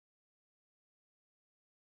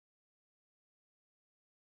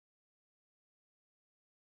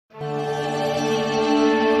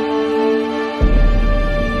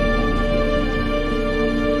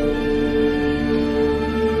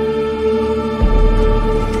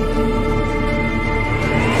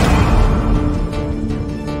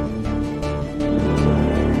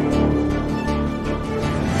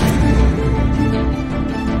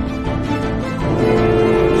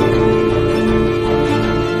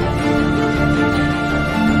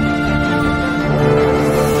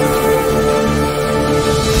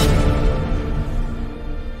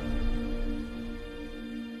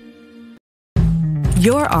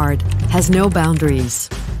Your art has no boundaries.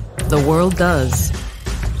 The world does.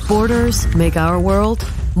 Borders make our world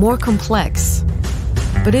more complex.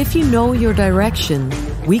 But if you know your direction,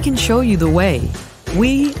 we can show you the way.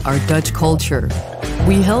 We are Dutch Culture.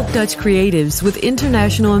 We help Dutch creatives with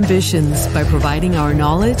international ambitions by providing our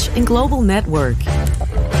knowledge and global network.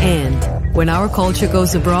 And when our culture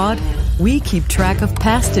goes abroad, we keep track of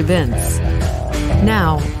past events.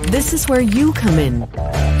 Now, this is where you come in.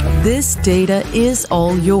 This data is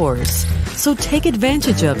all yours, so take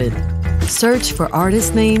advantage of it. Search for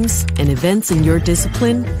artist names and events in your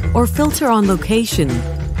discipline or filter on location.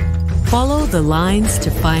 Follow the lines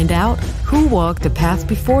to find out who walked the path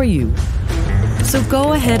before you. So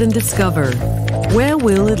go ahead and discover, where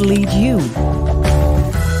will it lead you?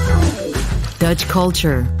 Dutch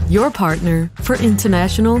Culture, your partner for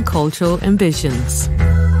international cultural ambitions.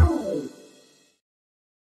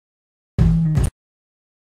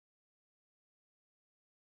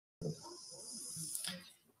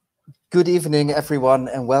 Good evening, everyone,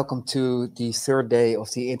 and welcome to the third day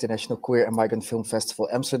of the International Queer and Migrant Film Festival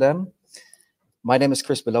Amsterdam. My name is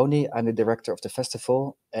Chris Belloni. I'm the director of the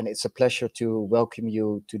festival, and it's a pleasure to welcome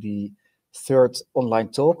you to the third online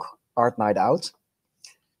talk, Art Night Out.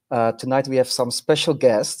 Tonight we have some special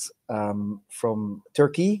guests from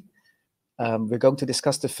Turkey. We're going to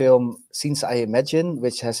discuss the film Since I Imagine,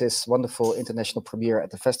 which has its wonderful international premiere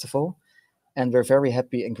at the festival. And we're very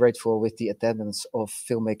happy and grateful with the attendance of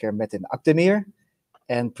filmmaker Metin Akdemir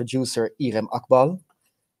and producer Irem Akbal.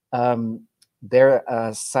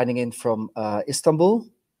 They're signing in from Istanbul,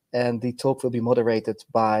 and the talk will be moderated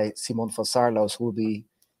by Simon van Saarloos, who will be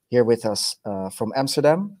here with us from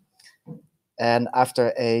Amsterdam. And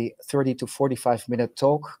after a 30 to 45 minute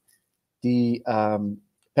talk, the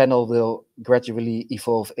panel will gradually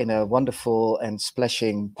evolve in a wonderful and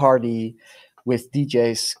splashing party with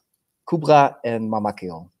DJs Kubra and Mama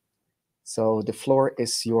Kil. So the floor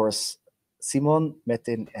is yours, Simon,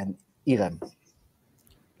 Metin, and Irem.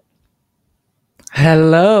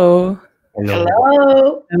 Hello. Hello.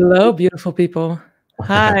 Hello. Hello, beautiful people.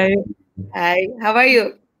 Hi. Hi. How are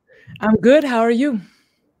you? I'm good. How are you?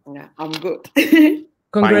 Yeah, I'm good.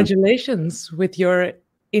 Congratulations with your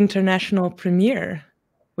international premiere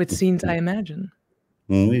with Scenes I Imagine.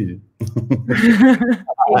 Oui.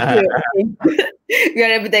 Thank you. We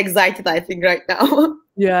are a bit excited, I think, right now.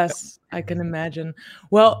 Yes, I can imagine.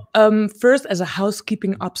 Well, first, as a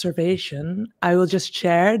housekeeping observation, I will just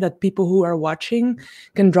share that people who are watching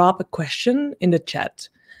can drop a question in the chat.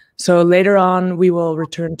 So later on, we will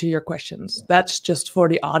return to your questions. That's just for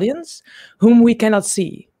the audience, whom we cannot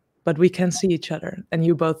see, but we can see each other. And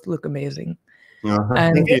you both look amazing.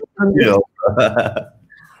 And Thank you.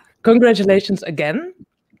 congratulations again.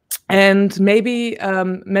 And maybe,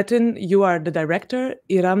 Metin, you are the director.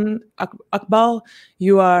 Irem Akbal,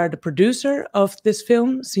 you are the producer of this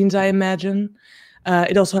film, Scenes I Imagine.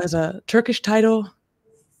 It also has a Turkish title.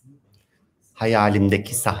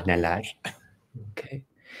 Hayalimdeki sahneler. Okay.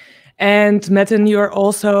 And Metin, you're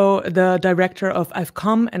also the director of I've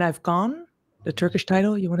Come and I've Gone, the Turkish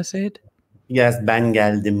title. You want to say it? Yes, ben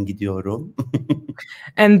geldim gidiyorum.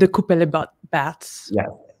 And the Kupele Bats. Yes.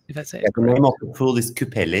 If I say Yeah, it the correct. name of the pool is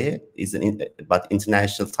Küpeli, but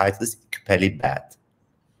international title is Küpeli Bat.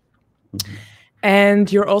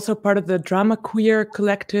 And you're also part of the Drama Queer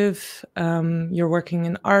collective. You're working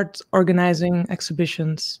in art, organizing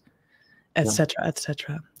exhibitions, etc.,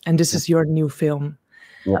 etc. And this is your new film.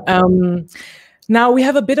 Yeah. Now we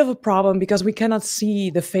have a bit of a problem because we cannot see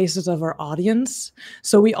the faces of our audience.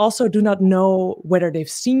 So we also do not know whether they've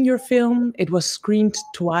seen your film. It was screened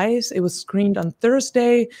twice. It was screened on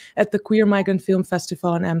Thursday at the Queer Migrant Film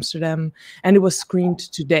Festival in Amsterdam, and it was screened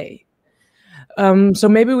today. So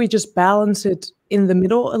maybe we just balance it in the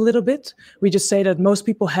middle a little bit. We just say that most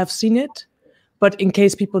people have seen it, but in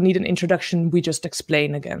case people need an introduction, we just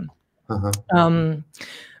explain again.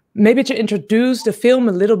 Maybe to introduce the film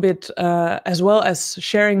a little bit, as well as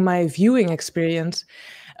sharing my viewing experience.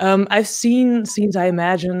 I've seen Scenes I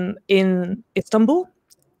Imagine in Istanbul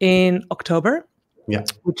in October,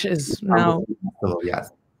 which is now.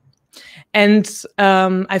 Yes. And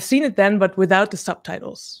I've seen it then, but without the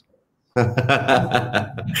subtitles.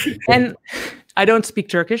 And I don't speak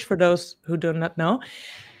Turkish, for those who do not know.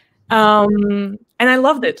 And I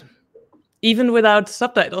loved it, even without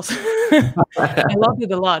subtitles. I loved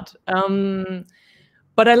it a lot.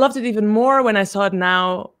 But I loved it even more when I saw it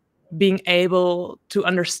now, being able to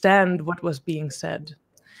understand what was being said.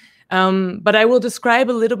 But I will describe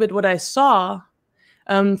a little bit what I saw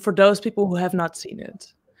for those people who have not seen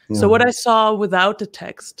it. So what I saw without the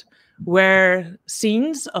text were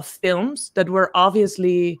scenes of films that were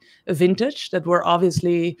obviously vintage, that were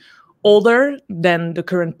obviously older than the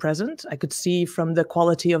current present. I could see from the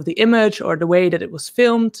quality of the image or the way that it was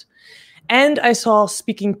filmed. And I saw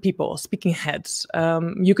speaking people, speaking heads.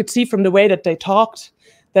 You could see from the way that they talked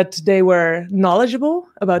that they were knowledgeable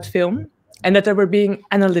about film and that they were being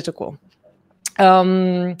analytical.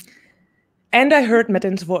 And I heard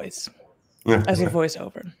Metin's voice as a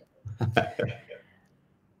voiceover.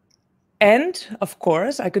 And of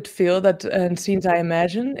course, I could feel that Scenes I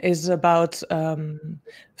Imagine is about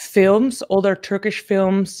films, older Turkish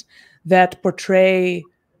films that portray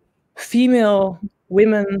female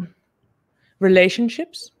women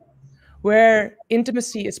relationships where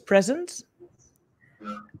intimacy is present.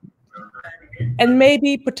 And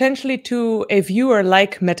maybe potentially to a viewer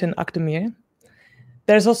like Metin Akdemir,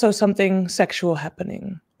 there's also something sexual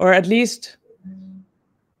happening, or at least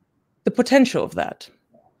the potential of that.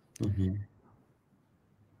 Mm-hmm.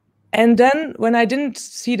 And then when I didn't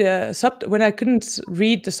see when I couldn't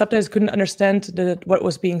read the subtitles, couldn't understand what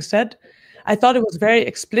was being said, I thought it was very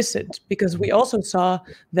explicit because we also saw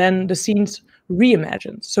then the scenes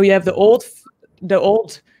reimagined. So you have the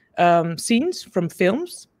old scenes from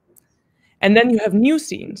films, and then you have new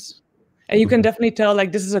scenes, and you can definitely tell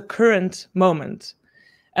like this is a current moment,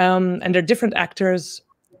 and they're different actors,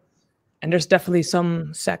 and there's definitely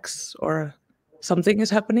some sex or something is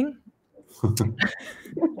happening.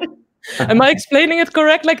 Am I explaining it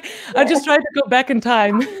correct? Like I just tried to go back in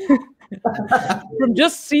time from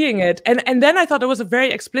just seeing it, and then I thought it was a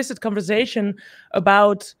very explicit conversation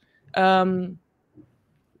about the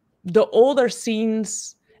older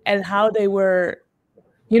scenes and how they were,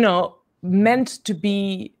 meant to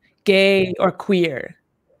be gay or queer.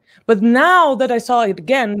 But now that I saw it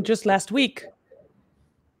again just last week,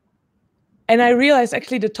 and I realized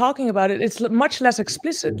actually that talking about it, it's much less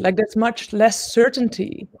explicit. Like there's much less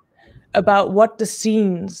certainty about what the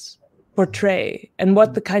scenes portray and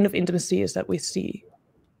what the kind of intimacy is that we see.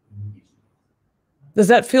 Does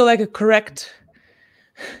that feel like a correct,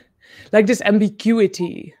 like this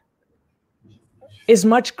ambiguity is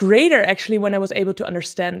much greater actually when I was able to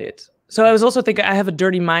understand it. So I was also thinking I have a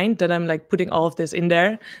dirty mind that I'm like putting all of this in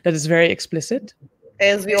there that is very explicit.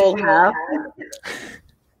 As we all have.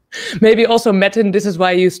 Maybe also Metin, this is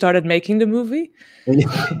why you started making the movie.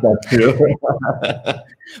 That's true.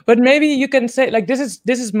 But maybe you can say like this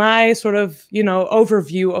is my sort of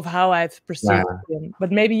overview of how I've perceived it.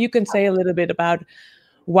 But maybe you can say a little bit about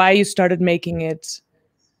why you started making it,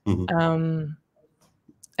 and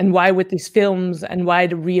why with these films and why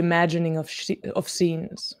the reimagining of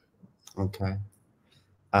scenes. Okay.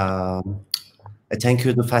 Thank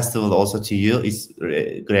you, the festival, also to you. It's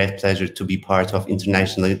a great pleasure to be part of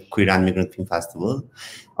International Queer and Migrant Film Festival.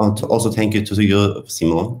 Also, thank you to you,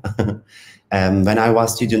 Simon. When I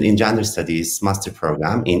was student in Gender Studies master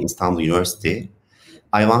program in Istanbul University,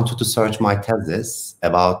 I wanted to search my thesis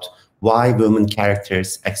about why women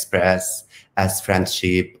characters express as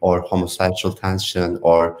friendship or homosexual tension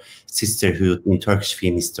or sisterhood in Turkish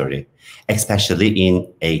film history, especially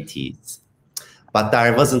in 80s. But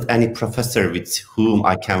there wasn't any professor with whom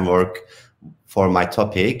I can work for my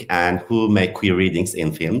topic and who make queer readings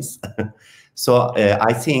in films. So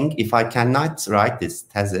I think if I cannot write this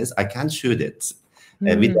thesis, I can shoot it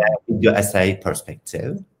with a video essay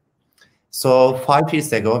perspective. So 5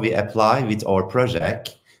 years ago, we applied with our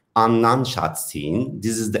project on non-shot scene.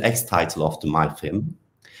 This is the ex-title of my film,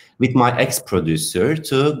 with my ex-producer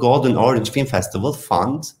to Golden Orange Film Festival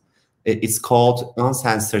Fund. It's called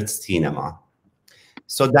Uncensored Cinema.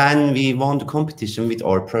 So then we won the competition with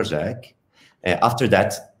our project. After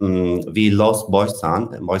that, we lost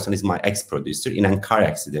Boysan. Boysan is my ex-producer in a car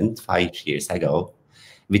accident 5 years ago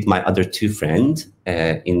with my other two friends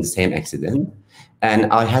in the same accident.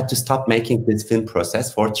 And I had to stop making this film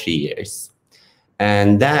process for 3 years.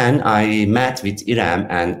 And then I met with Irem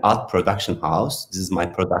and Art Production House. This is my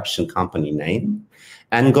production company name.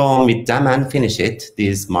 And go on with them and finish it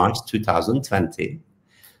this March 2020.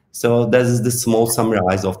 So this is the small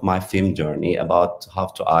summarize of my film journey about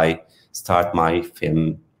how I start my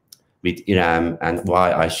film with Irem and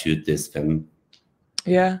why I shoot this film.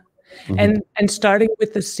 Yeah, and starting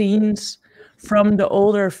with the scenes from the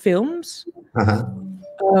older films.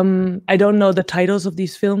 I don't know the titles of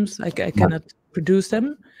these films. I cannot produce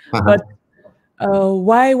them. But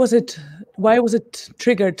why was it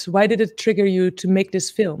triggered? Why did it trigger you to make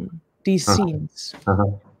this film? These scenes.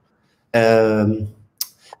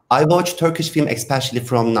 I watched Turkish film, especially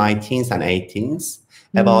from 19th and 18th,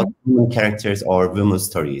 about women characters or women's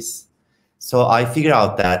stories. So I figured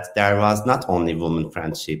out that there was not only woman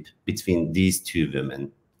friendship between these two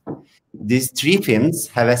women. these three films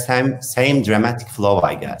have a same dramatic flow,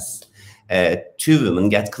 I guess. Two women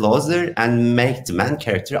get closer and make the main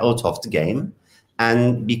character out of the game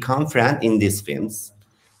and become friends in these films.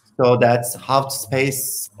 So that's how the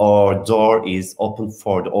space or door is open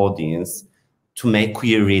for the audience to make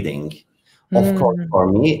queer reading. Of course,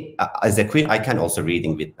 for me, as a queer, I can also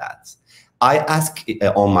reading with that. I ask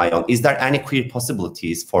on my own, is there any queer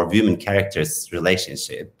possibilities for women characters'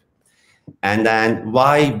 relationship? And then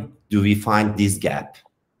why do we find this gap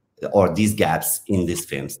or these gaps in these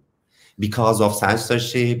films? Because of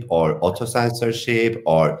censorship or auto-censorship,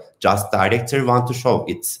 or just director want to show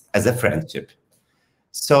it as a friendship.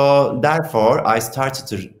 So therefore, I started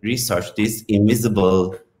to research these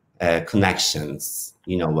invisible connections,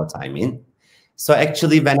 you know what I mean? So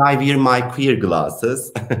actually, when I wear my queer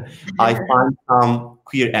glasses, I find some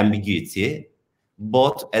queer ambiguity,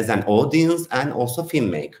 both as an audience and also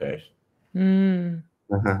filmmaker.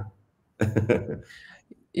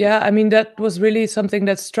 Yeah, I mean, that was really something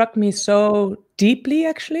that struck me so deeply,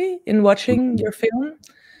 actually, in watching your film.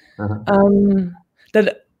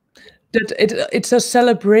 That it's a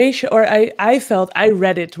celebration, or I felt I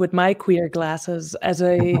read it with my queer glasses as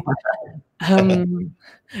a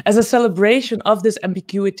celebration of this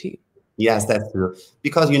ambiguity. Yes, that's true.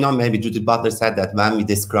 Because, you know, maybe Judith Butler said that when we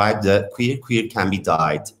describe the queer can be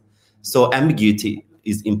dyed. So ambiguity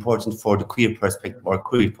is important for the queer perspective or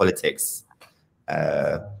queer politics.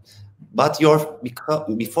 But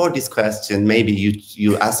before this question, maybe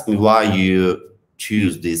you asked me why you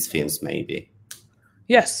choose these films, maybe.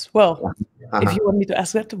 Yes, well, if you want me to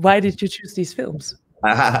ask that, why did you choose these films?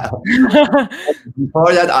 Before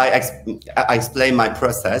that, I explain my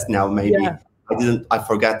process. Now, maybe I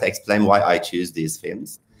forgot to explain why I choose these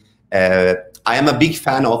films. I am a big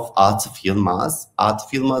fan of Atıf Yılmaz.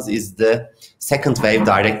 Atıf Yılmaz is the second wave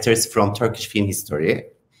directors from Turkish film history.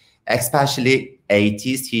 Especially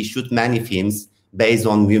 80s, he shot many films based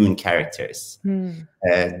on women characters.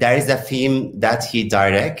 There is a film that he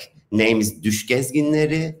direct, name is Düş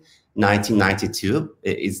Gezginleri, 1992.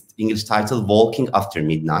 Is English title Walking After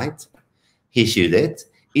Midnight. He shot it.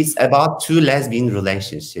 It's about two lesbian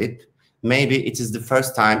relationship. Maybe it is the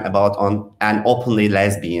first time about on an openly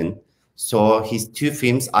lesbian. So his two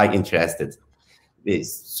films I interested.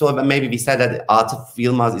 So maybe we said that Atıf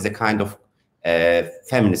Yılmaz is a kind of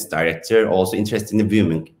feminist director, also interested in the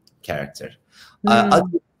women character. Other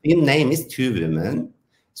film name is Two Women.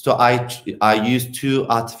 So I used two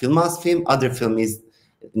Atıf Yılmaz film. Other film is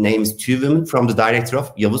name is Two Women from the director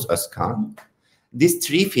of Yavuz Özkan. These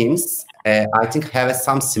three films I think have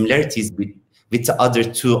some similarities with the other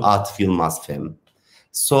two Atıf Yılmaz film.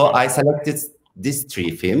 So I selected these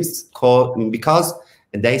three films because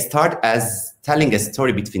they start as telling a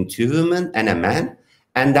story between two women and a man,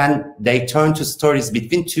 and then they turn to stories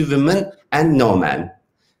between two women and no man.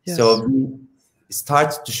 Yes. So we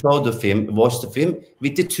start to show the film, watch the film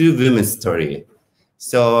with the two women story.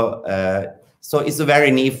 So so it's a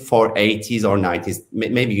very new for 80s or 90s.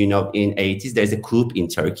 Maybe you know in 80s there's a coup in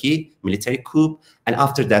Turkey, military coup, and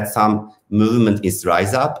after that some movement is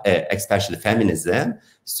rise up, especially feminism.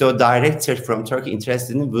 So director from Turkey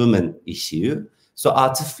interested in women issue. So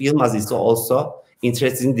Atıf Yılmaz is also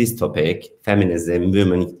interested in this topic, feminism,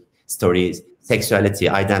 women stories, sexuality,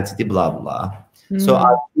 identity, blah, blah. So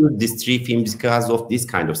I choose these three films because of this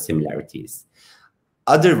kind of similarities.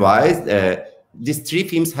 Otherwise, these three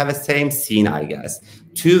films have a same scene, I guess.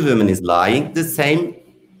 Two women is lying the same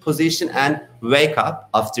position and wake up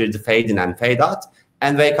after the fade in and fade out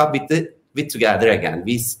and wake up with together again.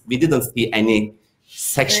 We didn't see any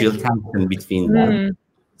sexual tension between them.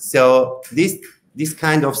 So this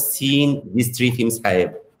kind of scene these three films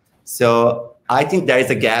have. So I think there is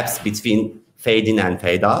a gaps between fade in and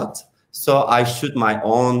fade out. So I shoot my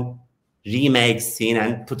own remake scene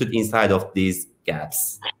and put it inside of these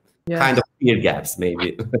gaps. Yes. Kind of weird gaps,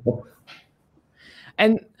 maybe.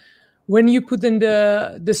 And when you put in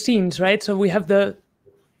the scenes, right? So we have the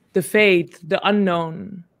fade, the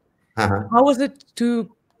unknown. How was it to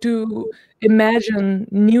imagine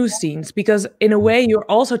new scenes? Because in a way, you're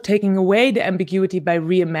also taking away the ambiguity by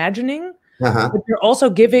reimagining, but you're also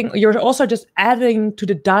just adding to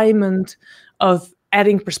the diamond of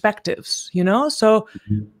adding perspectives, you know? So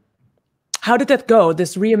how did that go,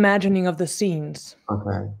 this reimagining of the scenes?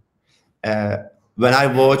 Okay. When I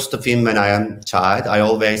watch the film when I am a child, I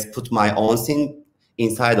always put my own scene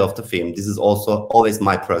inside of the film. This is also always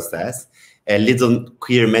my process. A little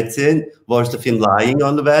queer Metin watched the film lying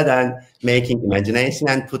on the bed and making imagination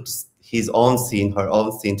and put his own scene, her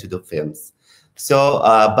own scene to the films. So,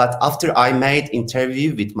 but after I made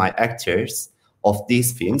interview with my actors, of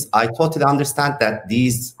these films, I totally understand that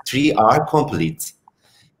these three are complete.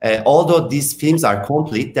 Although these films are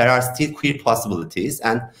complete, there are still queer possibilities.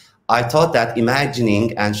 And I thought that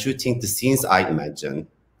imagining and shooting the scenes I imagine.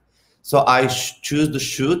 So I choose to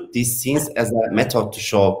shoot these scenes as a method to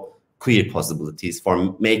show queer possibilities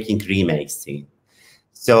for making remake scene.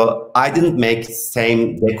 So I didn't make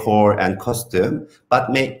same decor and costume, but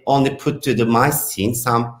only put to my scene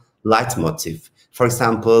some leitmotif. For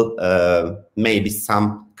example, maybe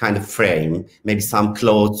some kind of frame, maybe some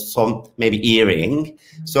clothes, some maybe earring.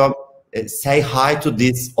 So say hi to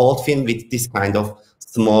this old film with this kind of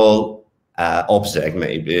small object,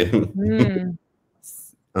 maybe.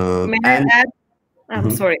 May I add?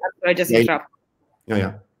 I'm sorry, I just interrupted.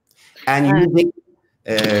 Yeah. And using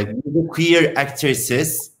queer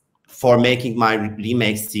actresses for making my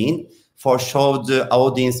remake scene, for show the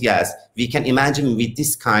audience, yes, we can imagine with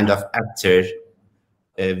this kind of actor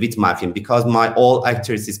with my film, because my all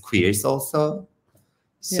actors is queers also.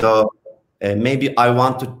 So maybe I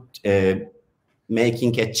want to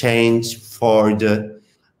making a change for the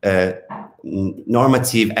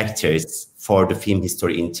normative actors for the film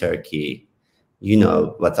history in Turkey. You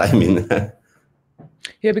know what I mean?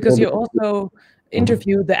 Yeah, because you also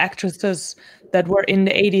interviewed the actresses that were in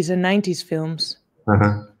the 80s and 90s films.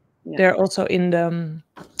 They're also in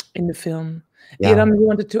the film. Iram, you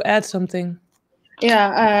wanted to add something? Yeah,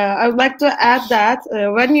 I would like to add that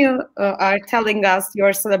when you are telling us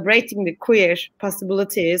you're celebrating the queer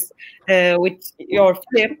possibilities with your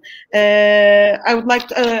film, I would like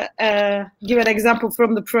to give an example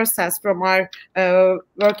from the process, from our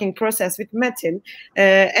working process with Metin.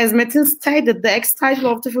 As Metin stated, the ex-title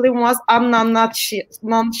of the film was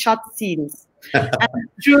Non-Shot Scenes. And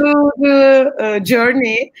through the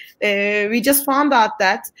journey, we just found out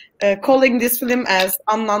that calling this film as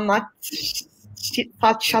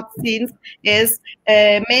shot scenes is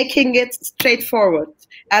making it straightforward,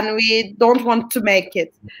 and we don't want to make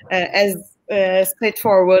it as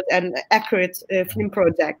straightforward and accurate film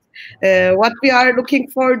project. What we are looking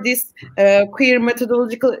for this queer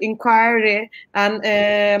methodological inquiry, and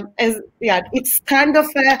it's kind of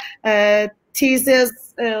a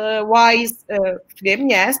thesis wise film,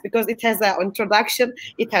 yes, because it has an introduction,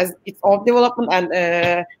 it has its own development, and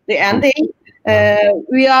the ending.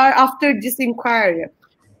 We are after this inquiry,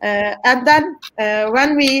 and then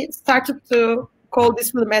when we started to call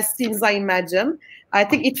this film as Scenes I Imagine, I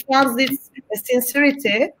think it found this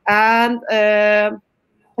sincerity, and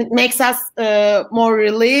it makes us more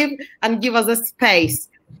relieved and give us a space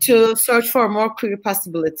to search for more queer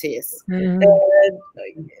possibilities.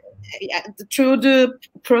 Through the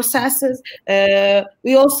processes,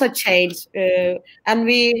 we also changed, and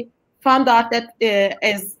we found out that,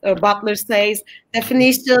 as Butler says,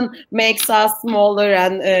 definition makes us smaller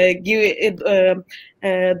and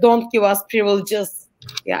don't give us privileges.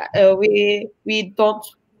 We don't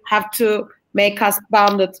have to make us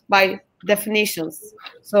bounded by definitions.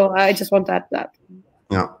 So I just want to add that.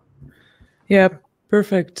 Yeah,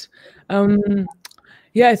 perfect.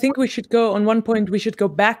 I think we should go, on one point, we should go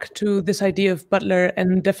back to this idea of Butler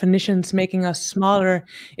and definitions making us smaller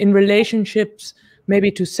in relationships,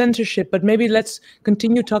 maybe to censorship, but maybe let's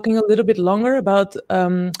continue talking a little bit longer about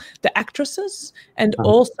the actresses, and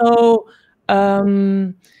also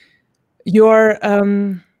the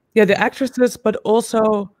actresses, but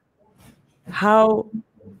also how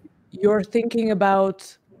you're thinking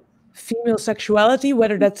about female sexuality,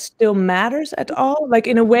 whether that still matters at all. Like,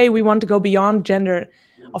 in a way, we want to go beyond gender,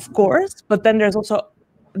 of course, but then there's also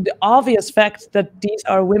the obvious fact that these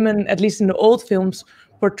are women, at least in the old films,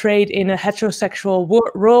 portrayed in a heterosexual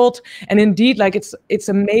world. And indeed, like, it's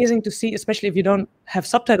amazing to see, especially if you don't have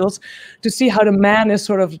subtitles, to see how the man is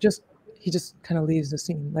sort of just kind of leaves the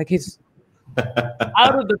scene, like he's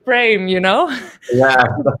out of the frame, you know? Yeah.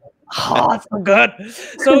 Oh, it's so good.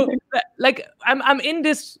 So, like, I'm in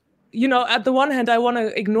this, you know, at the one hand, I want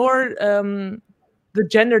to ignore the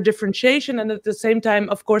gender differentiation, and at the same time,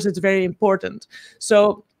 of course, it's very important.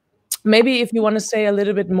 So maybe if you want to say a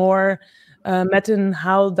little bit more, Metin,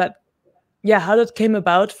 how that came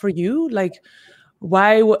about for you, like,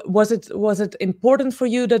 why was it important for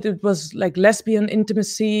you that it was like lesbian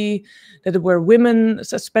intimacy, that it were women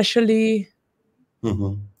especially?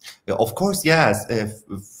 Of course, yes.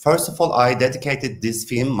 First of all, I dedicated this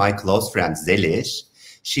film my close friend Zelish.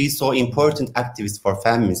 She's so important activist for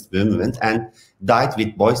feminist movement and died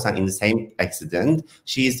with boyfriend in the same accident.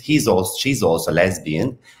 She's also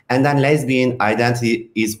lesbian, and then lesbian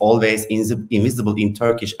identity is always invisible in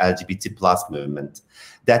Turkish LGBT plus movement.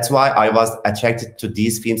 That's why I was attracted to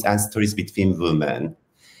these films and stories between women.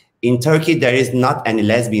 In Turkey, there is not any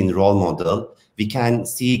lesbian role model. we can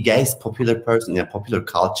see gays popular person in popular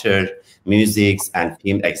culture, music and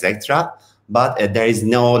film, etc. But there is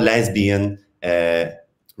no lesbian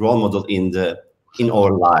role model in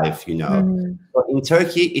our life, you know. So in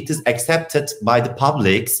Turkey, it is accepted by the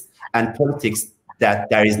publics and politics that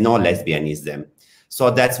there is no lesbianism. So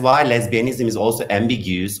that's why lesbianism is also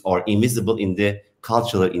ambiguous or invisible in the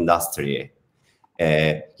cultural industry.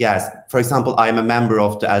 Yes, for example, I'm a member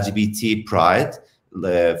of the LGBT Pride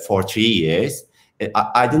for 3 years.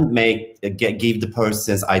 I didn't give the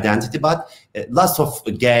person's identity, but lots of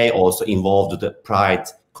gay also involved with the Pride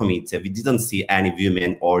committee. We didn't see any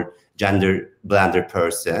women or gender blender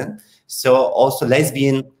person. So also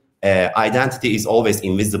lesbian identity is always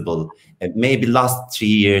invisible. Maybe last 3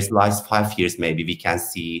 years, last 5 years, maybe we can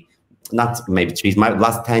see, not maybe 3,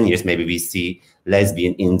 last 10 years, maybe we see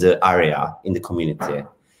lesbian in the area, in the community.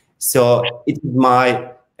 So it is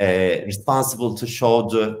my responsible to show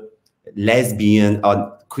the lesbian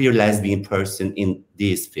or queer lesbian person in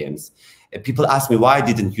these films. People ask me, why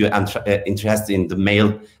didn't you interest in the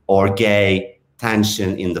male or gay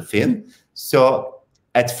tension in the film? So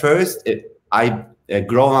at first, I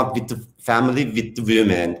grown up with the family, with the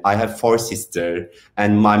women. I have 4 sisters,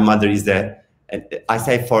 and my mother is I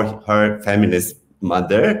say for her, feminist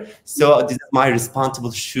mother. So this is my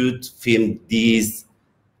responsible should film these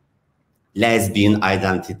lesbian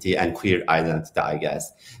identity and queer identity, I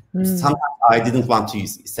guess. Sometimes I didn't want to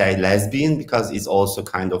say lesbian because it's also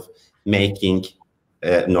kind of making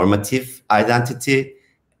normative identity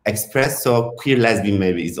express. So queer lesbian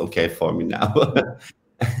maybe is okay for me now.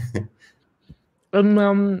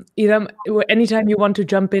 Iram, anytime you want to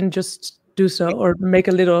jump in, just do so or make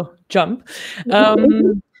a little jump.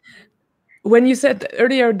 When you said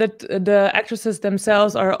earlier that the actresses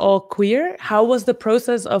themselves are all queer, how was the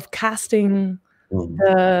process of casting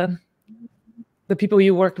the people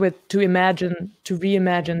you worked with to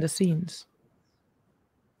reimagine the scenes?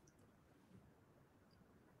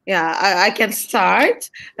 Yeah, I can start.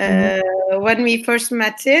 When we first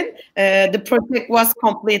met the project was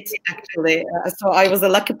complete, actually. So I was a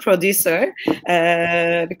lucky producer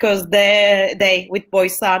because they with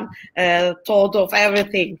Boysan, told of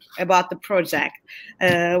everything about the project.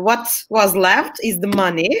 What was left is the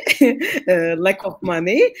money, lack of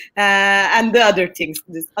money, and the other things,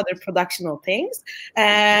 these other productional things.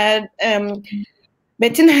 And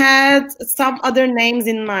Metin had some other names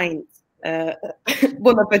in mind.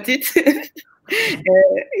 Bon appetit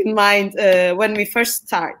in mind when we first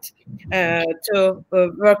start to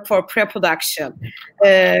work for pre-production.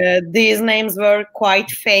 These names were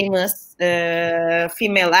quite famous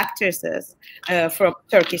female actresses from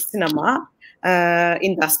Turkish cinema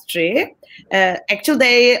industry. Actually,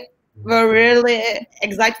 they were really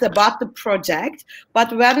excited about the project,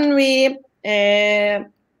 but when we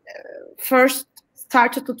first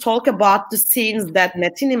started to talk about the scenes that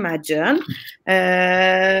Metin imagined,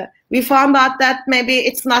 we found out that maybe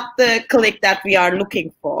it's not the click that we are looking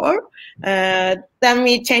for. Then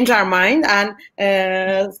we changed our mind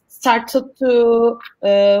and started to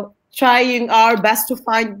trying our best to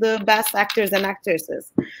find the best actors and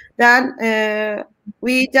actresses. Then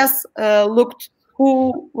we just looked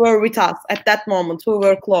who were with us at that moment, who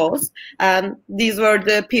were close. And these were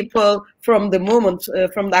the people from the movement,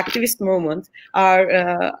 from the activist movement, our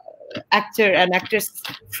actor and actress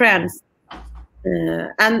friends.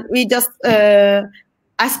 And we just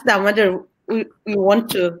asked them whether we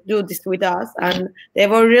want to do this with us. And they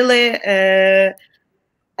were really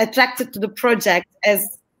attracted to the project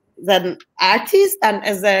as an artist and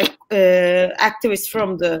as an activist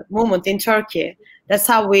from the movement in Turkey. That's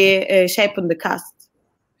how we shaped the cast.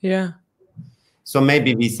 Yeah. So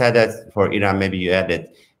maybe we said that for Iran, maybe you added,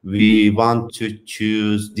 we want to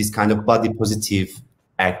choose this kind of body positive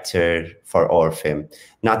actor for our film,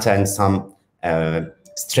 not some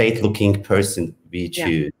straight looking person we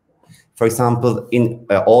choose. Yeah. For example, in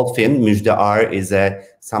old film, Müjdar is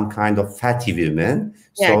some kind of fatty woman.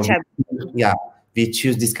 So we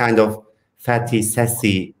choose this kind of fatty,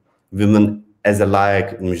 sassy woman as a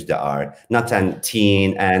like Müjdar, not a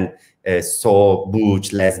teen and so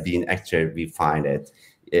butch lesbian actor. We find it.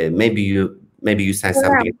 Maybe you say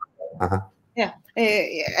something. Yeah,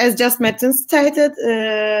 as just Metin stated,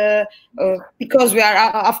 because we are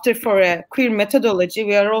after for a queer methodology,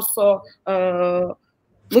 we are also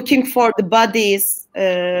looking for the bodies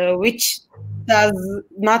which does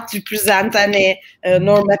not represent any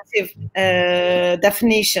normative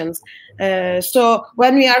definitions. So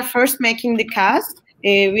when we are first making the cast,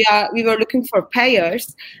 we were looking for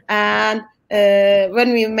pairs, and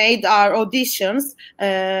when we made our auditions,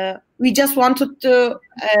 we just wanted to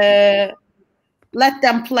let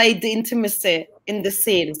them play the intimacy in the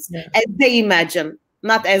scenes as they imagine,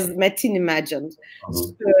 not as Metin imagined.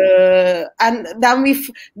 And then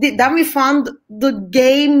we found the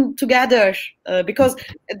game together because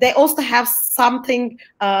they also have something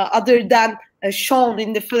other than shown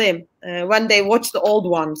in the film when they watch the old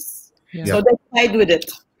ones. So they played with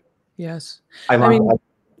it. Yes. I mean,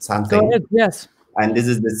 something. Go ahead. Yes. And this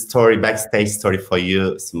is the story, backstage story for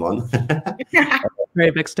you, Simon.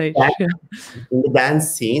 Very backstage. In the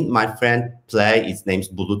dance scene, my friend play, his name's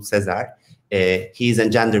Bulut Sezer. He's a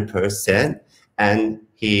gender person and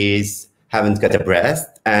he's haven't got a breast.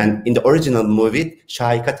 And in the original movie,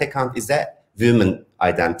 Şahika Tekant is a woman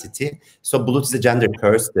identity. So Bulut is a gender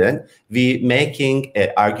person. We making an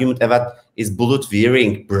argument about is Bulut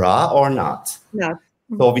wearing bra or not? No.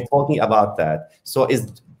 So we're talking about that. So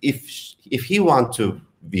if he want to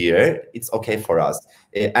wear, it's okay for us.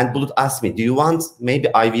 And Bulut asked me, do you want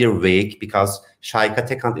maybe I wear wig because Şahika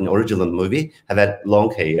Tekant in the original movie have a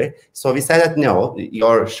long hair. So we said that no,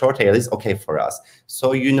 your short hair is okay for us.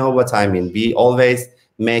 So you know what I mean. We always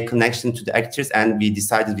make connection to the actors and we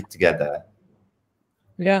decided it together.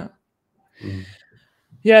 Yeah.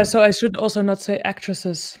 Yeah, so I should also not say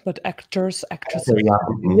actresses, but actors, actresses.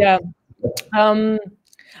 Yeah.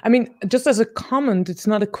 I mean, just as a comment, it's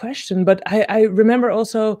not a question, but I remember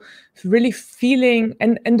also really feeling,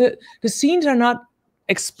 and the scenes are not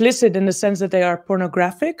explicit in the sense that they are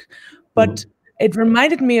pornographic, but it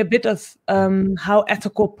reminded me a bit of how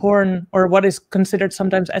ethical porn, or what is considered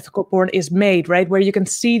sometimes ethical porn, is made, right? Where you can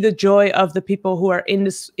see the joy of the people who are in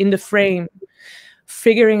the frame,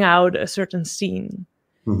 figuring out a certain scene,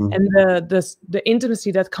 and the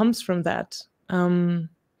intimacy that comes from that.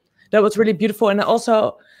 That was really beautiful. And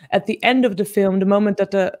also at the end of the film, the moment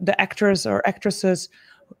that the actors or actresses,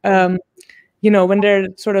 you know, when they're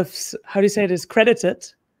sort of, how do you say this, credited,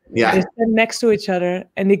 they stand next to each other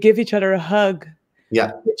and they give each other a hug.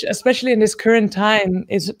 Yeah. Which, especially in this current time,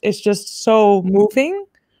 is just so moving.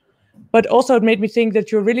 But also it made me think that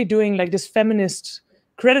you're really doing like this feminist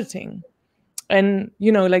crediting. And,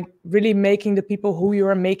 you know, like really making the people who you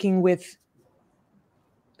are making with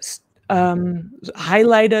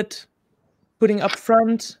highlighted, putting up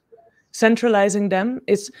front, centralizing them.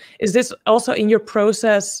 Is this also in your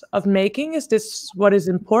process of making? Is this what is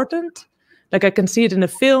important? Like I can see it in the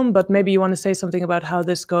film, but maybe you want to say something about how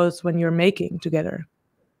this goes when you're making together.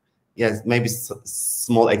 Yes, maybe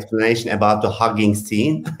small explanation about the hugging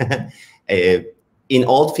scene. In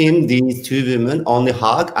old film, these two women only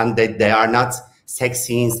hug and they are not sex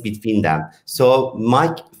scenes between them. So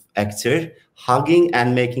my actor hugging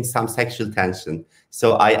and making some sexual tension.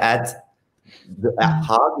 So I add the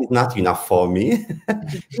hug is not enough for me.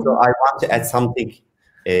 So I want to add something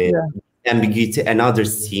ambiguity, another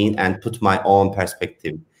scene, and put my own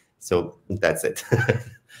perspective. So that's it.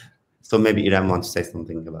 So maybe Irem wants to say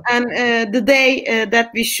something about that. And the day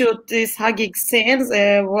that we shoot these hugging scenes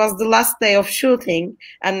was the last day of shooting.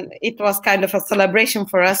 And it was kind of a celebration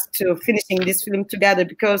for us to finishing this film together,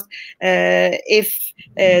 because if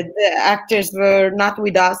the actors were not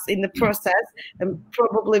with us in the process,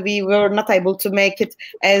 probably we were not able to make it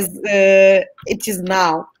as it is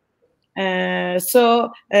now.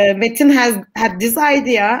 So Metin had this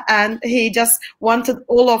idea, and he just wanted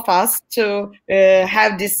all of us to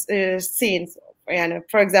have these scenes. And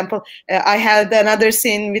for example, I had another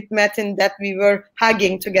scene with Metin that we were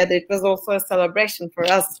hugging together. It was also a celebration for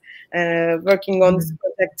us working on this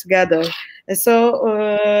project together.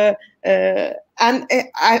 So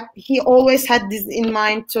he always had this in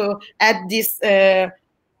mind to add this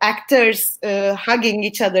actors hugging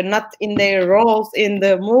each other, not in their roles in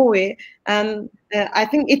the movie. And I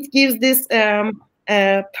think it gives this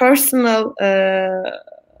personal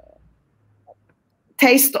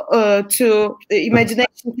taste to the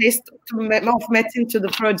imagination taste of Metin to the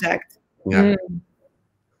project. Yeah.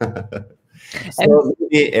 So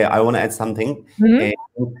maybe, I want to add something.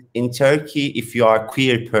 In Turkey, if you are a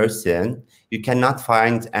queer person, you cannot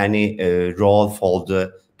find any role for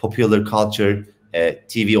the popular culture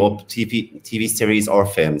TV series or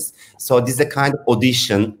films. So this is a kind of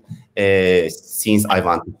audition scenes I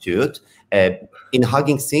want to shoot. In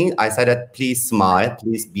hugging scene, I said that please smile,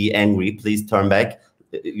 please be angry, please turn back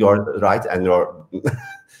your right and your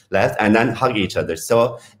left, and then hug each other.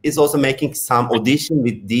 So it's also making some audition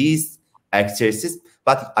with these actresses.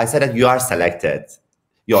 But I said that you are selected.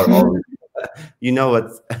 You're all, you know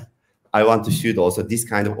what? I want to shoot also this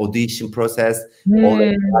kind of audition process.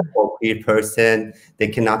 Always for queer person, they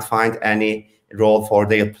cannot find any role for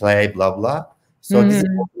their play, blah blah. So this is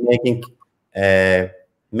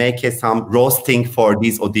making some roasting for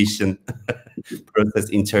this audition. process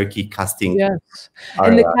in Turkey casting. Yes,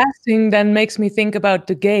 and the casting then makes me think about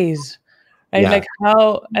the gaze, right? Like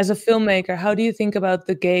how, as a filmmaker, how do you think about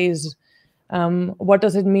the gaze? What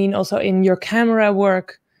does it mean also in your camera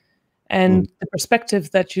work and the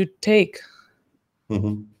perspective that you take?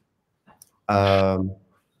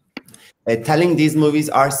 Telling these movies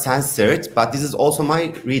are censored, but this is also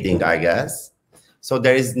my reading, I guess. So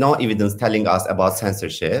there is no evidence telling us about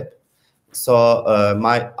censorship. So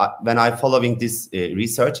when I'm following this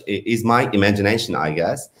research, it is my imagination, I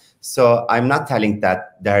guess. So I'm not telling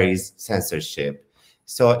that there is censorship.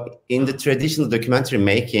 So in the traditional documentary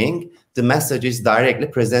making, the message is directly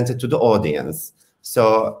presented to the audience.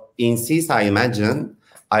 So in Since I Imagine,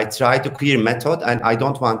 I try the queer method, and I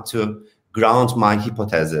don't want to ground my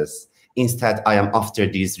hypothesis. Instead, I am after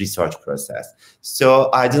this research process. So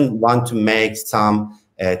I didn't want to make some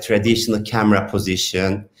traditional camera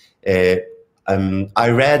position. I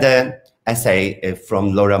read an essay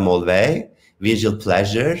from Laura Mulvey, Visual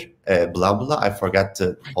Pleasure, blah, blah, I forgot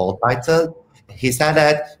the whole title. He said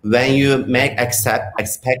that when you make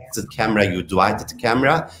expected camera, you divided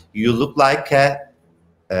camera, you look like an,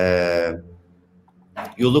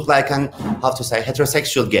 how to say,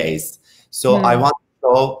 heterosexual gaze. So I want to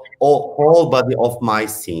show whole body of my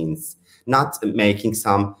scenes, not making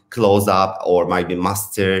some close-up or maybe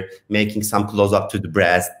master, making some close-up to the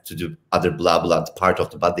breast, to the other blah, blah, part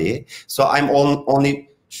of the body. So I'm only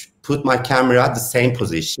put my camera at the same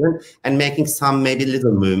position and making some maybe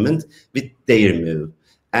little movement with their move.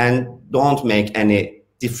 And don't make any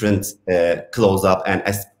different close-up and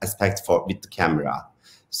aspect with the camera.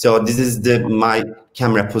 So this is my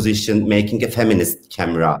camera position, making a feminist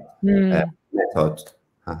camera method.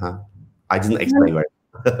 I didn't explain very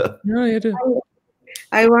well. No, you do.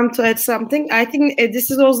 I want to add something. I think this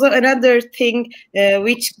is also another thing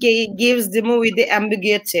which gives the movie the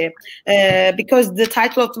ambiguity, because the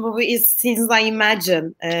title of the movie is Since I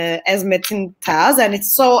Imagine, as Metin tells, and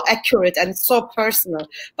it's so accurate and it's so personal.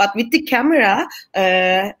 But with the camera,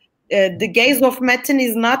 the gaze of Metin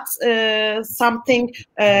is not something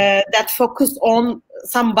that focused on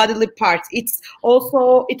some bodily parts. It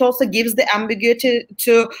also gives the ambiguity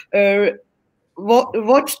to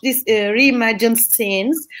watch these reimagined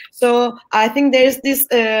scenes. So I think there is this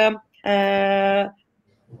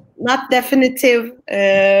not definitive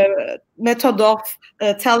method of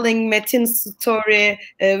telling Metin's story,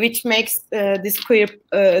 which makes this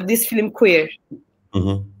film queer.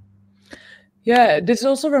 Yeah, this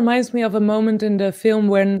also reminds me of a moment in the film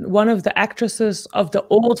when one of the actresses of the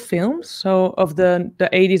old films, so of the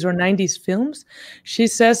 80s or 90s films, she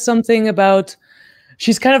says something about,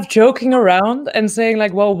 she's kind of joking around and saying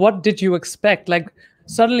like, well, what did you expect? Like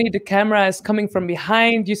suddenly the camera is coming from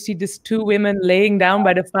behind. You see these two women laying down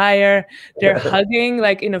by the fire. They're hugging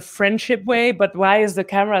like in a friendship way, but why is the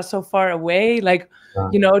camera so far away? Like,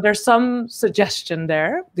 you know, there's some suggestion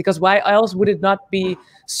there, because why else would it not be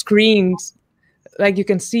screened? Like you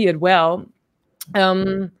can see it well.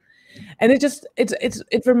 And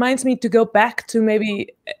it reminds me to go back to maybe,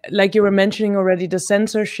 like you were mentioning already, the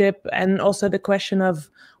censorship and also the question of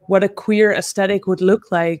what a queer aesthetic would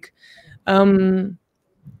look like. Yeah,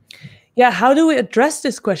 how do we address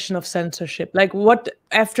this question of censorship? Like what,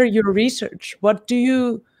 after your research, what do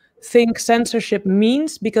you think censorship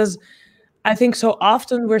means? Because I think so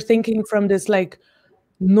often we're thinking from this like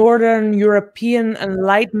Northern European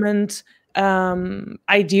Enlightenment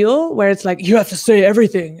ideal, where it's like you have to say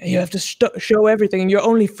everything and you have to show everything, and you're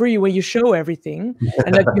only free when you show everything,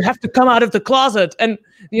 and like you have to come out of the closet, and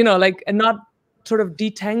you know, like, and not sort of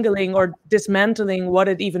detangling or dismantling what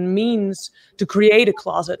it even means to create a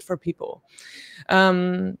closet for people.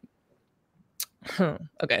 Okay,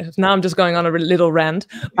 so now I'm just going on a little rant,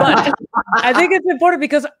 but I think it's important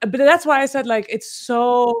because, but that's why I said like it's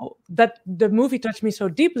so, that the movie touched me so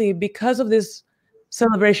deeply because of this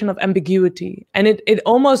celebration of ambiguity, and it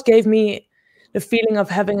almost gave me the feeling of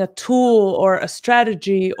having a tool or a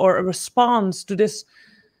strategy or a response to this,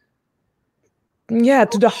 yeah,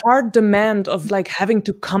 to the hard demand of like having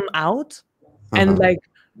to come out and like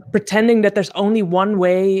pretending that there's only one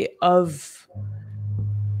way of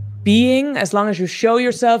being. As long as you show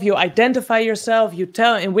yourself, you identify yourself, you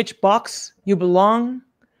tell in which box you belong.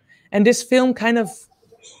 And this film kind of,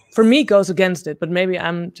 for me, goes against it, but maybe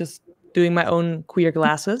I'm just doing my own queer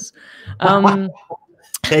glasses.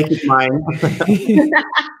 Take it mine.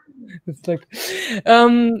 It's like,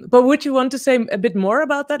 but would you want to say a bit more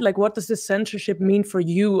about that? Like, what does this censorship mean for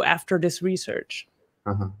you after this research?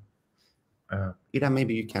 Ira,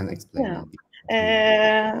 maybe you can explain.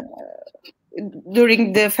 Yeah.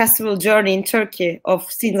 During the festival journey in Turkey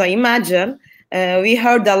of Since I Imagine, we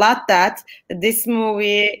heard a lot that this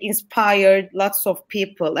movie inspired lots of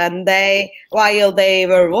people, and while they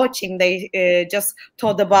were watching, they just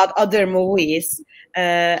thought about other movies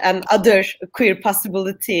and other queer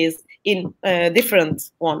possibilities in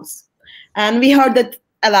different ones. And we heard that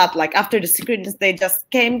a lot. Like after the screenings, they just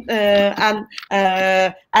came and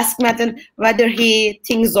asked Metin whether he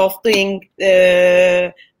thinks of doing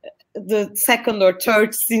the second or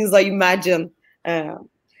third scenes I imagine.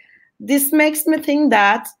 This makes me think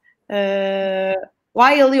that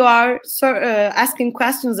while you are asking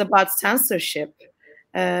questions about censorship,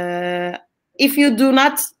 if you do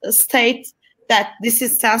not state that this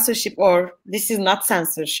is censorship or this is not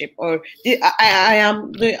censorship, or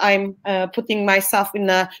I'm putting myself in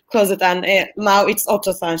a closet and now it's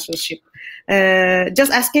auto censorship.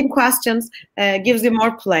 Just asking questions gives you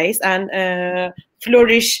more place and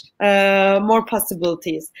flourish more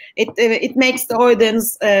possibilities. It makes the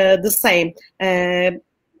audience the same.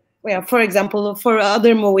 Yeah, for example, for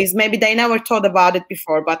other movies, maybe they never thought about it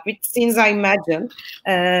before, but with scenes I imagine,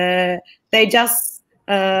 they just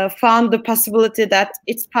found the possibility that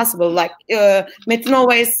it's possible. Like Metin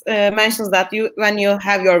always mentions that when you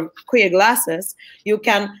have your queer glasses, you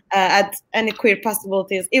can add any queer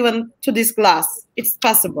possibilities, even to this glass. It's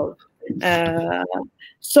possible.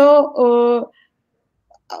 So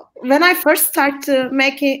when I first started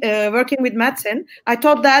working with Metin, I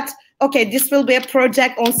thought that, okay, this will be a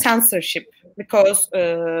project on censorship, because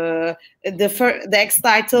the X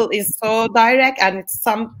title is so direct, and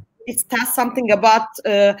it tells something about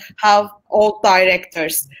how all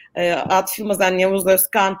directors, Atıf Yılmaz and Yavuz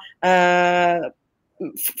Özkan,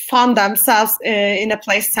 found themselves in a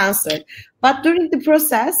place censored. But during the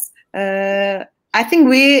process, I think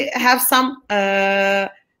we have some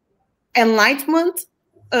enlightenment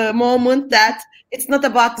moment that it's not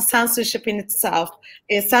about the censorship in itself.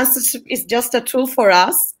 Censorship is just a tool for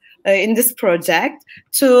us in this project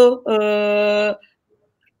to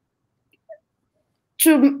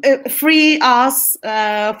free us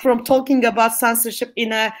from talking about censorship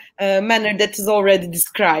in a manner that is already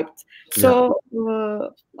described. So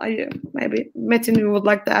maybe Metin, you would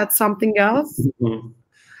like to add something else?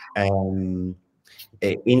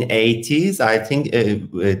 In 80s, I think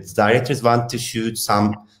directors want to shoot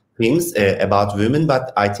some films about women,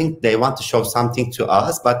 but I think they want to show something to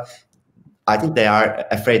us, but I think they are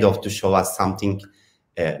afraid of to show us something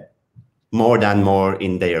more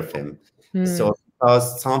in their film. So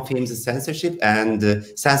because some films is censorship, and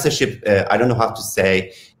censorship, I don't know how to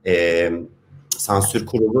say, sansür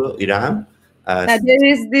kurulu, İrem. There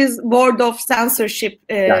is this board of censorship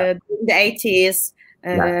in the 80s.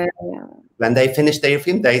 When they finish their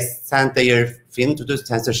film, they send their film to the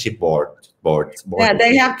censorship board. Yeah,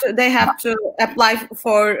 they have to apply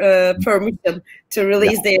for permission to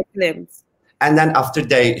release their films. And then after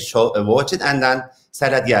they watch it, and then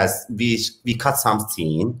said that yes, we cut some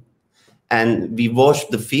scene, and we watched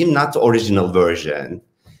the film, not the original version.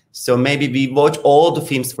 So maybe we watch all the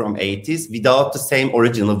films from 80s without the same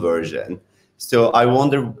original version. So I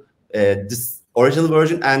wonder this original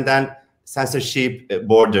version and then censorship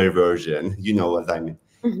border version. You know what I mean?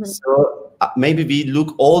 So maybe we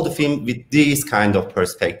look all the film with this kind of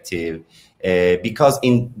perspective, because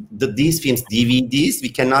in these films, DVDs, we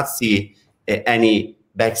cannot see any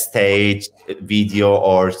backstage video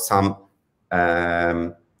or some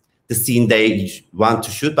the scene they want to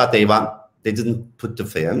shoot, but they didn't put the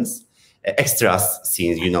films, extra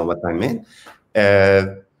scenes, you know what I mean?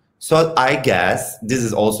 So I guess this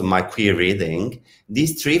is also my queer reading.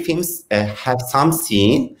 These three films have some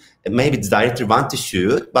scene, maybe the director want to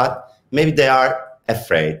shoot, but maybe they are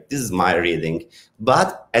afraid. This is my reading.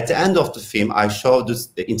 But at the end of the film, I showed this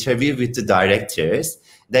interview with the directors.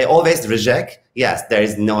 They always reject, yes, there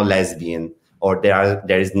is no lesbian or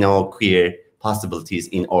there is no queer possibilities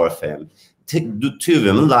in our film. Two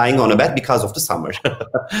women lying on a bed because of the summer,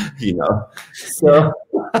 you know. So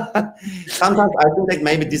sometimes I think that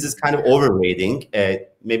maybe this is kind of overrating.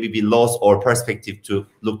 Maybe we lost our perspective to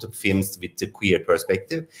look at films with the queer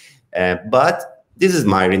perspective. But this is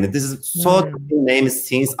my reading. This is so the name is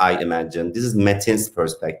Scenes I Imagine. This is Metin's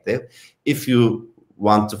perspective. If you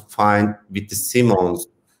want to find with the Simon's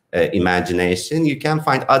imagination, you can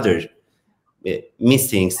find other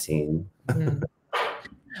missing scene.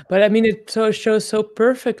 But I mean, it shows so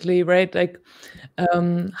perfectly, right? Like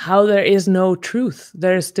how there is no truth.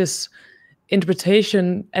 There's this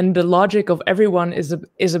interpretation, and the logic of everyone is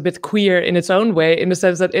a bit queer in its own way, in the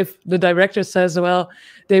sense that if the director says, well,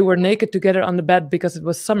 they were naked together on the bed because it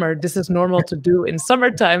was summer, this is normal to do in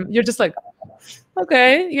summertime, you're just like,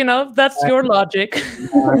 okay, you know, that's your logic.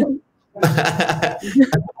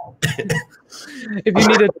 if you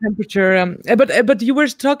need a temperature. But you were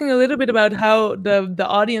talking a little bit about how the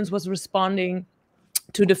audience was responding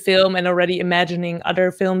to the film and already imagining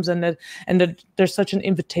other films, and that there's such an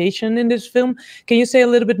invitation in this film. Can you say a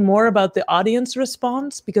little bit more about the audience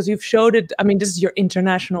response? Because you've showed it, I mean, this is your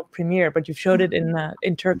international premiere, but you've showed it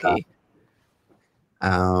in Turkey.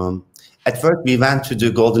 At first, we went to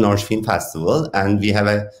the Golden Orange Film Festival, and we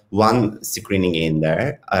have one screening in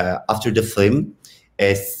there. After the film,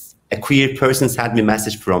 a queer person sent me a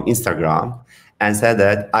message from Instagram and said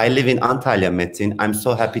that I live in Antalya, Metin. I'm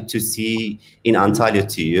so happy to see in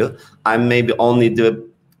Antalya to you. I'm maybe only the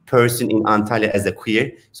person in Antalya as a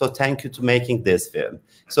queer, so thank you to making this film.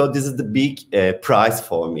 So this is the big prize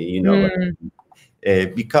for me, you know,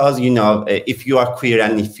 because, you know, if you are queer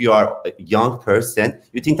and if you are a young person,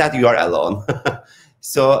 you think that you are alone.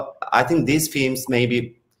 So I think these films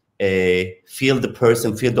maybe feel the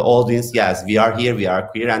person, feel the audience. Yes, we are here, we are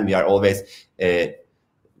queer, and we are always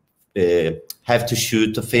have to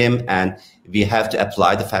shoot the film, and we have to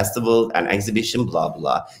apply the festival and exhibition, blah,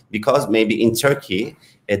 blah. Because maybe in Turkey,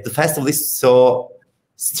 the festival is so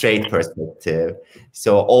straight perspective.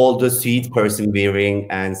 So all the sweet person wearing,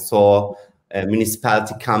 and so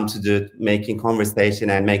municipality come to the making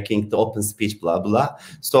conversation and making the open speech, blah, blah.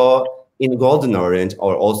 So in Golden Orange,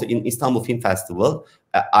 or also in Istanbul Film Festival,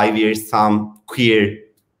 I wear some queer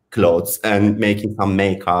clothes and making some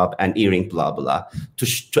makeup and earring, blah, blah, to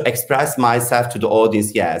express myself to the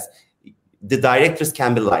audience. Yes, the directors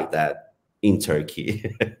can be like that in Turkey.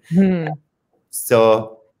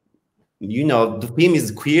 So, you know, the film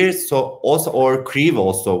is queer, so also our crew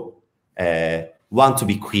also want to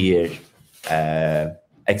be queer,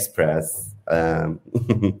 express. So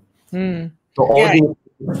audience,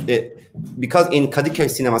 because in Kadıköy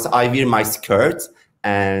cinemas, I wear my skirt,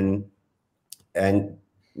 and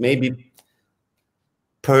maybe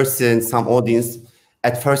some audience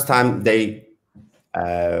at first time they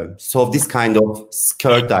saw this kind of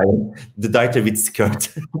skirt, the director with skirt.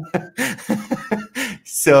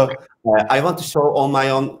 So I want to show on my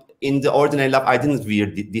own. In the ordinary life, I didn't wear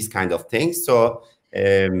this kind of thing. So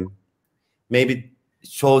maybe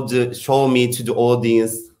show me to the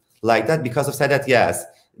audience like that, because of that, yes,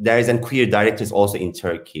 there is a queer directors also in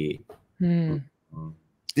Turkey.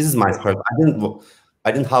 This is my part.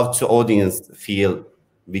 I didn't have to audience feel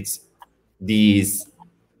with these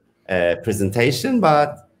presentation,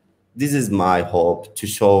 but this is my hope, to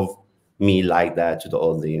show me like that to the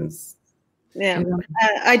audience. Yeah,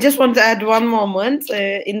 I just want to add one moment.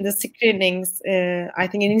 In the screenings, I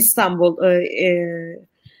think in Istanbul,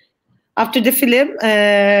 after the film,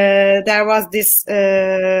 there was this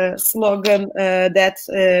slogan that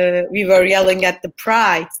we were yelling at the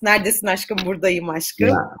Pride. Neredesin aşkım, buradayım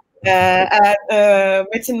aşkım.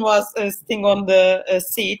 Metin was sitting on the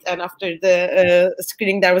seat, and after the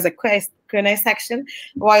screening, there was a Q&A section.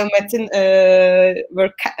 While Metin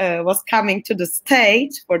was coming to the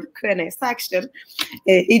stage for the Q&A section,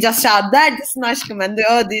 he just shouted, "Neredesin aşkım?" and the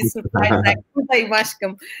audience replied, like, "Buradayım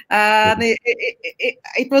aşkım."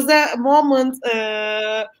 It was a moment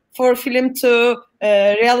for film to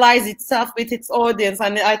realize itself with its audience,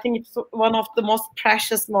 and I think it's one of the most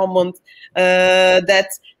precious moments that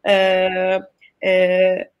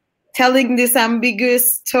telling this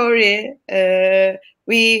ambiguous story,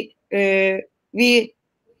 we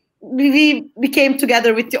came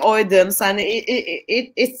together with the audience, and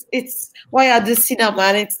it's via the cinema,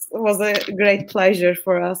 and it was a great pleasure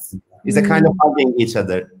for us. It's a kind of hugging each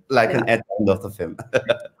other, like an at the end of the film.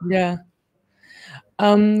 Yeah.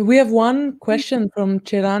 We have one question from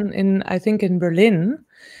Ceren I think in Berlin.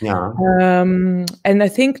 Yeah. And I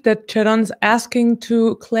think that Ceren's asking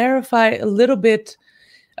to clarify a little bit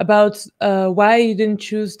about why you didn't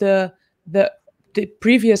choose the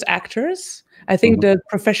previous actors. I think the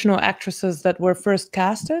professional actresses that were first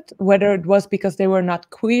casted, whether it was because they were not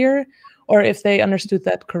queer or if they understood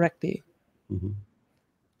that correctly.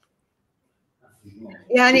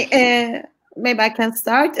 Yeah, maybe I can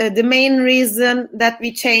start. The main reason that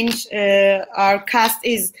we changed our cast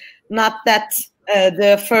is not that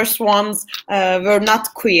the first ones were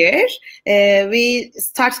not queer. We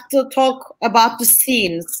started to talk about the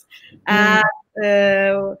scenes. I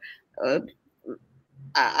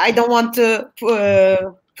don't want to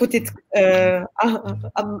put it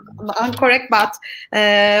incorrect, but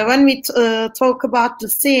when we talk about the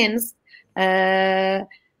scenes,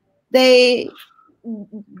 they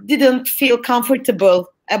didn't feel comfortable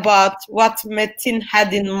about what Metin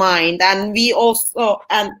had in mind, and we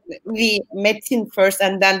Metin first,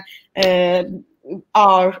 and then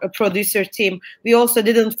our producer team, we also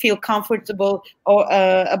didn't feel comfortable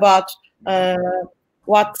about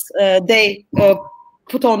what they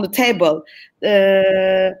put on the table.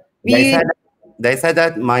 They said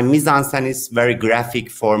that my mise-en-scène is very graphic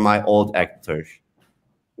for my old actor.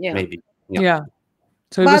 Yeah. Maybe. Yeah.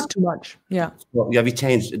 So it was too much. Yeah. Well, yeah, we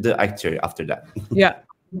changed the actor after that. Yeah.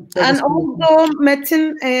 And although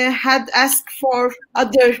Metin had asked for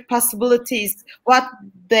other possibilities, what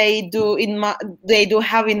they do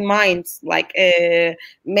have in mind, like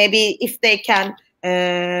maybe if they can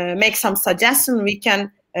make some suggestion, we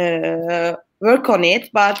can work on it.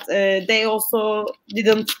 But they also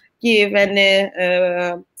didn't give any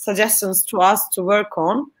suggestions to us to work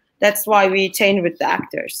on. That's why we changed with the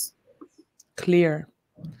actors. Clear.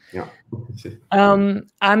 Yeah.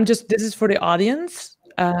 This is for the audience.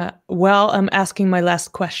 Well, I'm asking my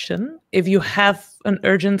last question. If you have an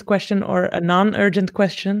urgent question or a non-urgent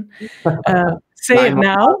question, say it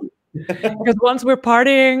now. Because once we're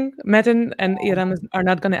partying, Metin and Iram are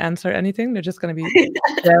not going to answer anything. They're just going to be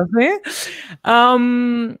dancing.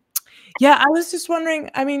 Yeah, I was just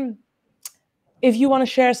wondering, I mean, if you want to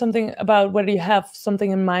share something about whether you have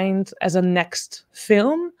something in mind as a next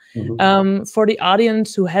film. For the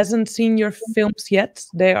audience who hasn't seen your films yet,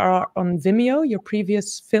 they are on Vimeo, your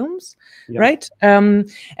previous films, right?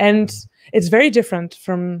 And it's very different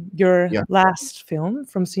from your last film,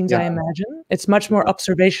 From Scenes I Imagine. It's much more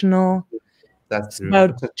observational. That's true.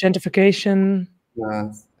 About gentrification.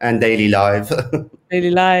 And daily life.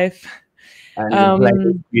 Daily life.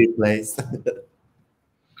 And place.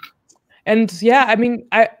 And yeah, I mean,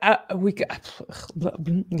 I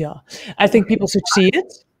think people should see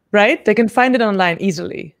it. Right? They can find it online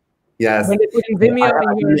easily. Yes. When they put in Vimeo, I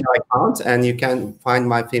have an account, and you can find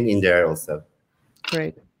my film in there also.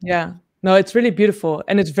 Great. Yeah. No, it's really beautiful,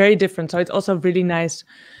 and it's very different. So it's also really nice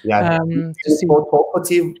to see.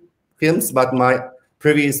 Talkative films, but my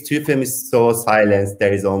previous two films is so silent.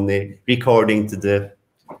 There is only recording to the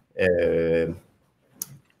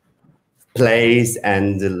place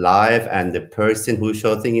and the life and the person who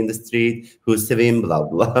shooting in the street, who swim, blah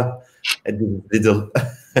blah. A little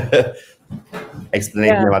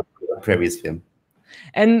explanation about the previous film.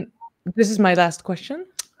 And this is my last question.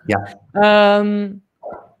 Yeah.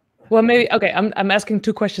 Well, maybe okay. I'm asking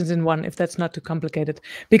two questions in one, if that's not too complicated,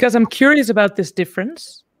 because I'm curious about this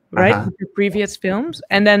difference, right? With your previous films,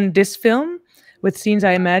 and then this film with Scenes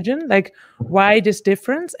I Imagine. Like, why this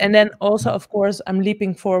difference? And then also, of course, I'm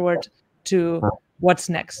leaping forward to what's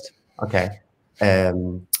next. Okay.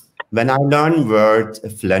 When I learn word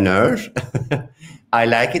flaneur, I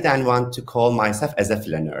like it and want to call myself as a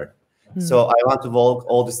flaneur. So I want to walk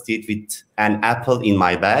all the street with an apple in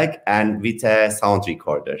my bag and with a sound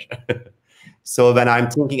recorder. So when I'm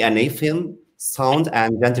thinking any film, sound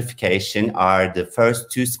and gentrification are the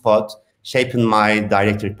first two spots shaping my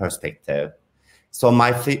director perspective. So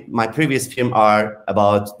my previous film are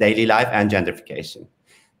about daily life and gentrification.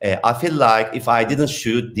 I feel like if I didn't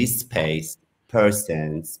shoot this space,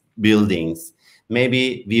 persons, buildings,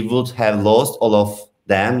 maybe we would have lost all of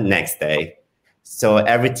them next day. So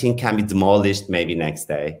everything can be demolished maybe next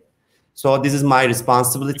day. So this is my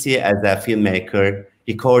responsibility as a filmmaker,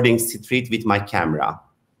 recording street with my camera.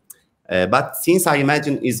 But Scenes I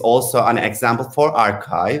Imagine is also an example for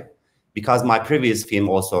archive, because my previous film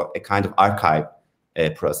also a kind of archive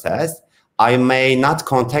process. I may not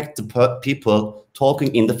contact the people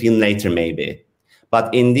talking in the film later maybe.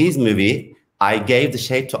 But in this movie, I gave the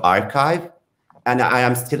shape to archive, and I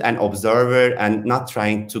am still an observer and not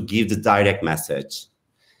trying to give the direct message.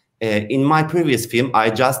 In my previous film, I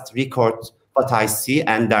just record what I see,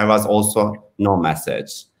 and there was also no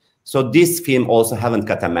message. So this film also haven't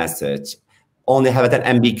got a message, only have an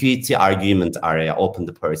ambiguity argument area, open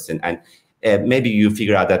the person. And maybe you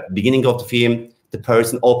figure out that beginning of the film, the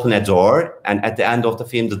person open a door, and at the end of the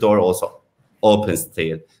film, the door also opens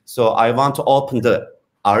still. So I want to open the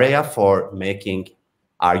area for making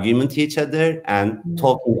argument each other and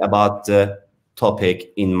talking about the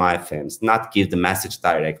topic in my films, not give the message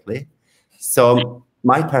directly. So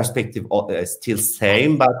my perspective is still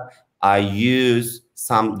same, but I use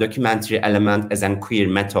some documentary element as a queer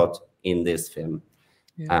method in this film.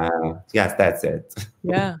 Yes, that's it.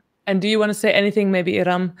 Yeah. And do you want to say anything? Maybe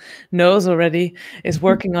Iram knows already, is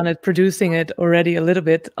working on it, producing it already a little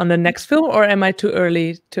bit on the next film, or am I too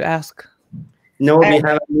early to ask? No, we have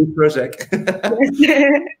a new project.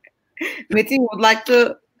 Metin would like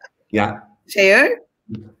to share?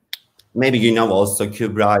 Maybe you know also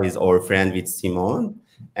Kübra is our friend with Simon,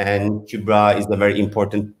 and Kübra is a very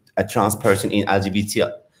important trans person in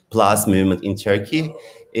LGBT plus movement in Turkey.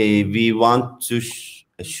 We want to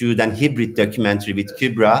shoot an hybrid documentary with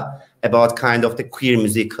Kübra about kind of the queer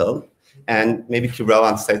musical. And maybe Kübra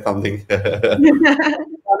wants to say something. I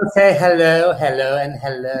want to say hello, hello, and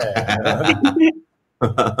hello.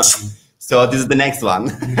 So this is the next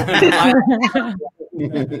one.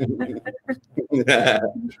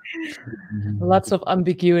 Lots of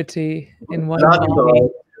ambiguity in one body.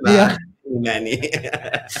 Yeah. Many.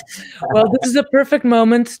 Well, this is a perfect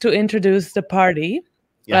moment to introduce the party.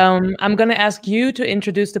 Yeah. I'm going to ask you to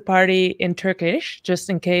introduce the party in Turkish, just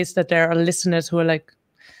in case that there are listeners who are like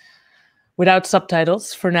without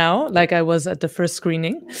subtitles for now, like I was at the first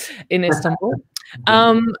screening in Istanbul.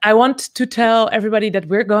 I want to tell everybody that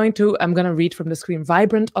I'm going to read from the screen,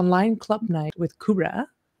 Vibrant Online Club Night with Kübra,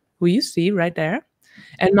 who you see right there,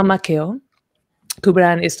 and Mama Kale.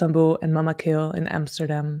 Kübra in Istanbul and Mama Kale in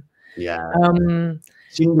Amsterdam. Yeah.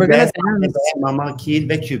 We're going to dance. Mama Kale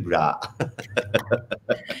ve Kübra.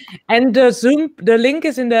 And the link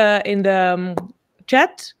is in the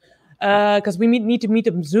chat, because we need to meet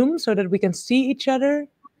on Zoom so that we can see each other.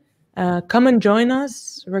 Come and join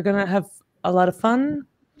us. We're going to have a lot of fun.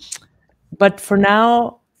 But for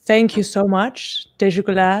now, thank you so much.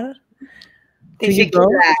 Teşekkürler.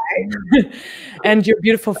 And your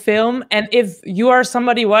beautiful film. And if you are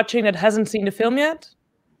somebody watching that hasn't seen the film yet,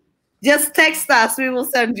 just text us. We will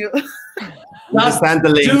send you. Just send the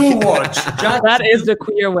link. Do watch. That is the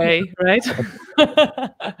queer way, right?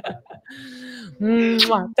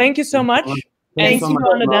 Thank you so much. Thank you see you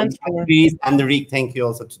on the dance floor. And the Rick, thank you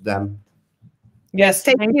also to them. Yes,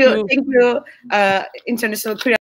 thank you. Thank you, International Queer